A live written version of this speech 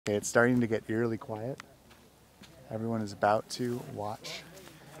It's starting to get eerily quiet. Everyone is about to watch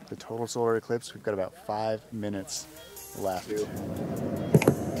the total solar eclipse. We've got about 5 minutes left. All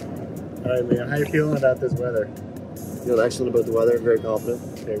right, Liam, how you feeling about this weather? Feeling excellent about the weather, very confident.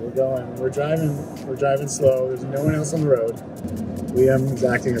 Okay, we're driving slow. There's no one else on the road. Liam is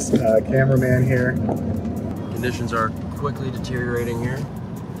acting as cameraman here. Conditions are quickly deteriorating here.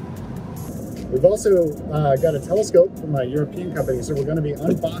 We've also got a telescope from a European company, so we're going to be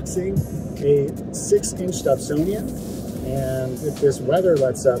unboxing a 6-inch Dobsonian. And if this weather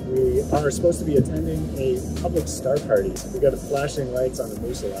lets up, we are supposed to be attending a public star party. We got flashing lights on the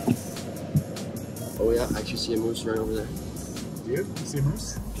moose around. Oh yeah, I actually see a moose right over there. Do you? You see a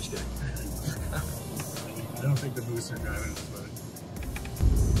moose? Just kidding. I don't think the moose are driving this weather.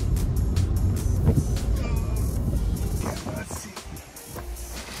 Let's see.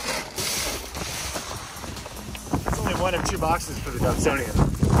 It's only one of 2 boxes for the Dobsonian.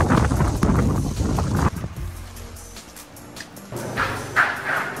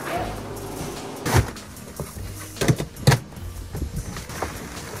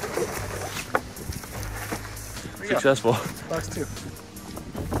 Successful. Box 2.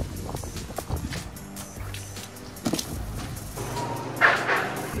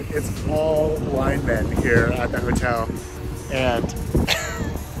 It's all linemen here at the hotel, and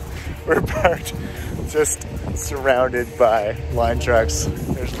we're parked just surrounded by line trucks.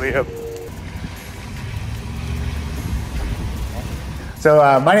 There's Liam.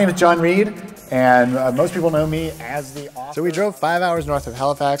 So my name is John Reed, and most people know me as the author. So we drove 5 hours north of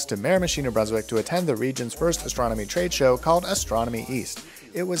Halifax to Miramichi, New Brunswick to attend the region's first astronomy trade show called Astronomy East.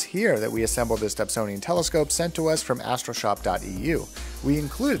 It was here that we assembled this Dobsonian telescope sent to us from AstroShop.eu. We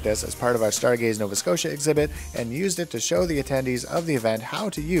included this as part of our Stargaze Nova Scotia exhibit and used it to show the attendees of the event how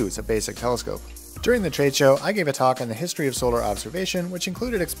to use a basic telescope. During the trade show, I gave a talk on the history of solar observation, which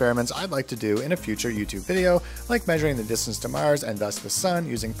included experiments I'd like to do in a future YouTube video, like measuring the distance to Mars and thus the Sun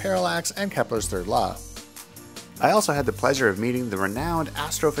using parallax and Kepler's third law. I also had the pleasure of meeting the renowned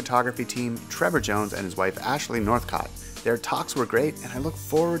astrophotography team Trevor Jones and his wife Ashley Northcotte. Their talks were great, and I look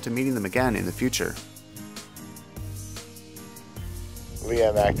forward to meeting them again in the future.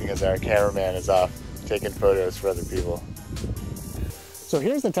 Liam, acting as our cameraman, is off taking photos for other people. So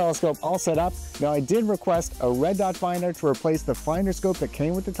here's the telescope all set up. Now I did request a red dot finder to replace the finder scope that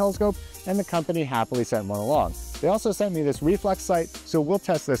came with the telescope, and the company happily sent one along. They also sent me this reflex sight, so we'll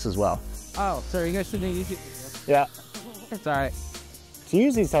test this as well. Oh, so you guys shouldn't use it? Yeah. It's alright. To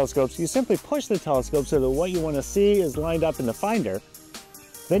use these telescopes, you simply push the telescope so that what you want to see is lined up in the finder.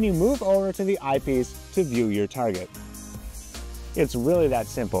 Then you move over to the eyepiece to view your target. It's really that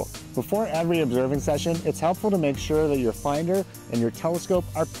simple. Before every observing session, it's helpful to make sure that your finder and your telescope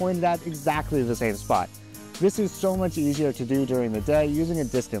are pointed at exactly the same spot. This is so much easier to do during the day using a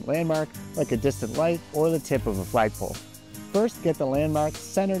distant landmark, like a distant light or the tip of a flagpole. First, get the landmark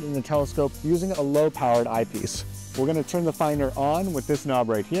centered in the telescope using a low-powered eyepiece. We're going to turn the finder on with this knob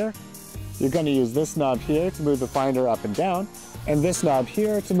right here. You're going to use this knob here to move the finder up and down, and this knob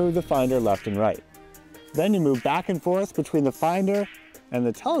here to move the finder left and right. Then you move back and forth between the finder and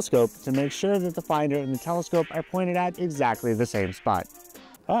the telescope to make sure that the finder and the telescope are pointed at exactly the same spot.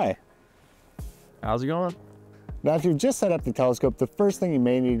 Hi. How's it going? Now, if you've just set up the telescope, the first thing you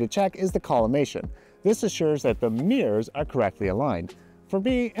may need to check is the collimation. This assures that the mirrors are correctly aligned. For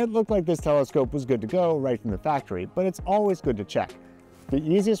me, it looked like this telescope was good to go right from the factory, but it's always good to check. The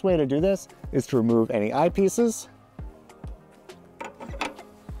easiest way to do this is to remove any eyepieces,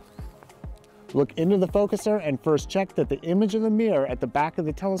 look into the focuser, and first check that the image of the mirror at the back of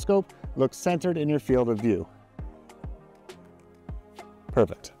the telescope looks centered in your field of view.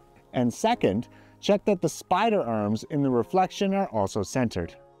 Perfect. And second, check that the spider arms in the reflection are also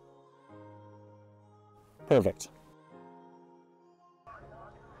centered. Perfect.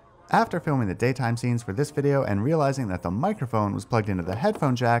 After filming the daytime scenes for this video and realizing that the microphone was plugged into the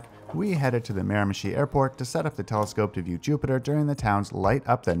headphone jack, we headed to the Miramichi airport to set up the telescope to view Jupiter during the town's Light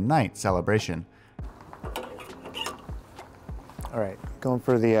Up the Night celebration. All right, going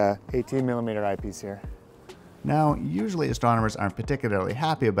for the 18mm eyepiece here. Now, usually astronomers aren't particularly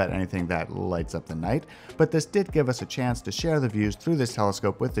happy about anything that lights up the night, but this did give us a chance to share the views through this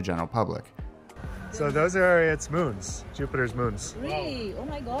telescope with the general public. So those are its moons, Jupiter's moons. Really? Oh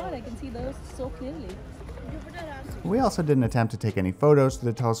my god, I can see those so clearly. We also didn't attempt to take any photos to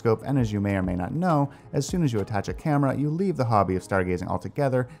the telescope, and as you may or may not know, as soon as you attach a camera, you leave the hobby of stargazing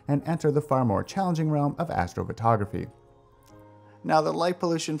altogether and enter the far more challenging realm of astrophotography. Now, the light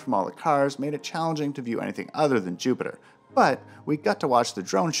pollution from all the cars made it challenging to view anything other than Jupiter, but we got to watch the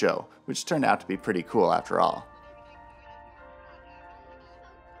drone show, which turned out to be pretty cool after all.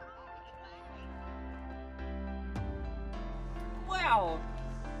 Wow!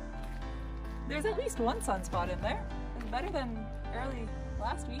 There's at least one sunspot in there. It's better than early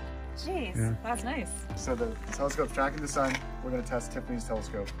last week. Jeez, Yeah. that's nice. So the telescope's tracking the sun. We're gonna test Tiffany's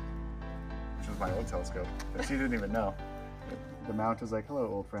telescope, which was my old telescope, that she didn't even know. The mount is like, hello,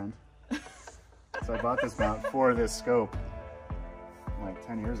 old friend. So I bought this mount for this scope like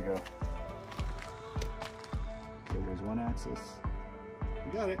 10 years ago. So there's one axis.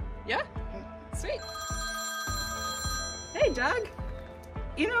 You got it. Yeah? Sweet. Hey, Doug.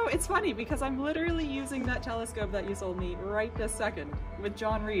 You know, it's funny because I'm literally using that telescope that you sold me right this second with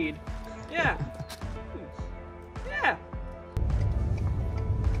John Reed. Yeah. Yeah.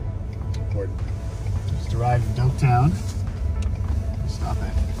 It's important. Just arrived in Doaktown. Stop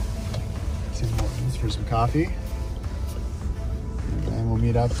at Tim Hortons for some coffee. And we'll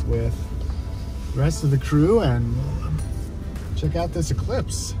meet up with the rest of the crew and we'll check out this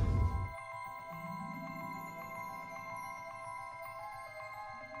eclipse.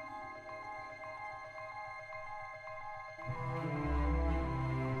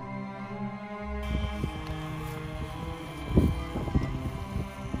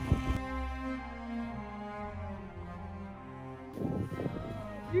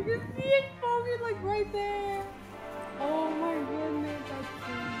 You can see it foaming like right there. Oh my goodness, that's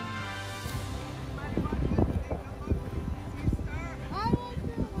cool.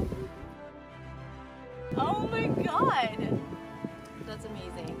 Oh my god. That's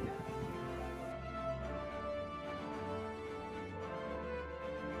amazing.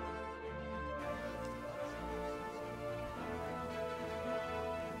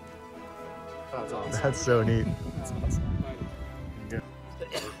 That's awesome. That's so neat. That's awesome. Good.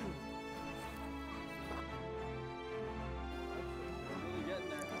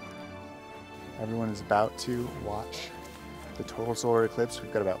 Everyone is about to watch the total solar eclipse.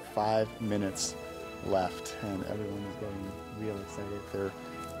 We've got about 5 minutes left and everyone is getting real excited. They're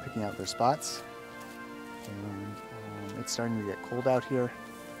picking out their spots and it's starting to get cold out here.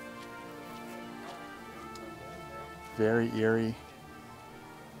 Very eerie.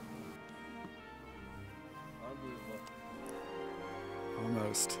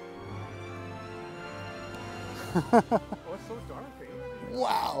 Almost. Oh, it's so dark, eh?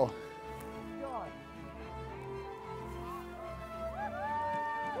 Wow.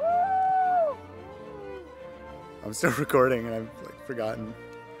 I'm still recording and I've like forgotten.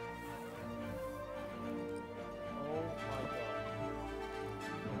 Oh my god.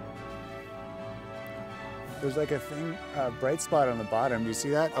 There's like a thing, a bright spot on the bottom. Do you see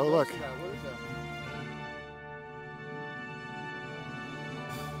that? Oh look. What is that?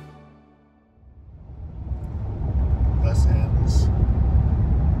 Thus ends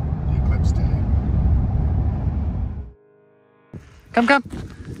the eclipse day. Come, come.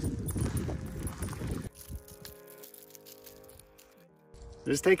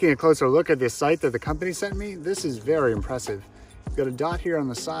 Just taking a closer look at this site that the company sent me, this is very impressive. You've got a dot here on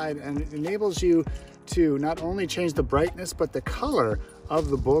the side and it enables you to not only change the brightness, but the color of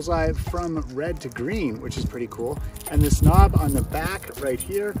the bullseye from red to green, which is pretty cool. And this knob on the back right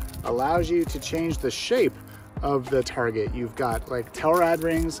here allows you to change the shape of the target. You've got like Telrad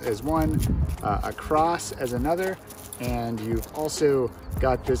rings as one, a cross as another, and you've also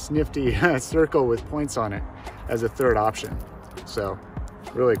got this nifty circle with points on it as a third option. So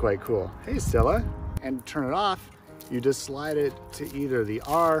really quite cool. Hey Stella, and to turn it off, you just slide it to either the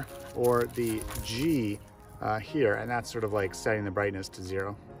R or the G here, and that's sort of like setting the brightness to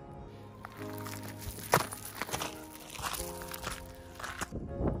 0.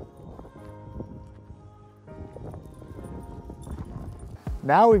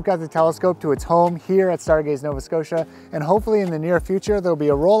 Now we've got the telescope to its home here at Stargaze Nova Scotia, and hopefully in the near future there'll be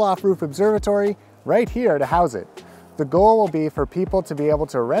a roll-off roof observatory right here to house it. The goal will be for people to be able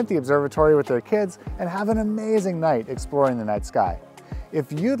to rent the observatory with their kids and have an amazing night exploring the night sky.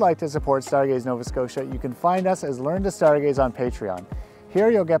 If you'd like to support Stargaze Nova Scotia, you can find us as Learn to Stargaze on Patreon. Here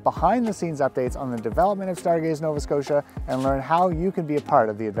you'll get behind the scenes updates on the development of Stargaze Nova Scotia and learn how you can be a part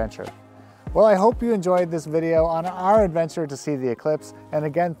of the adventure. Well, I hope you enjoyed this video on our adventure to see the eclipse, and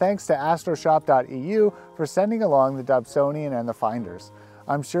again, thanks to AstroShop.eu for sending along the Dobsonian and the Finders.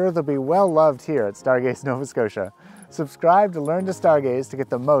 I'm sure they'll be well loved here at Stargaze Nova Scotia. Subscribe to Learn to Stargaze to get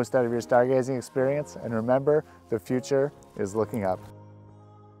the most out of your stargazing experience, and remember, the future is looking up.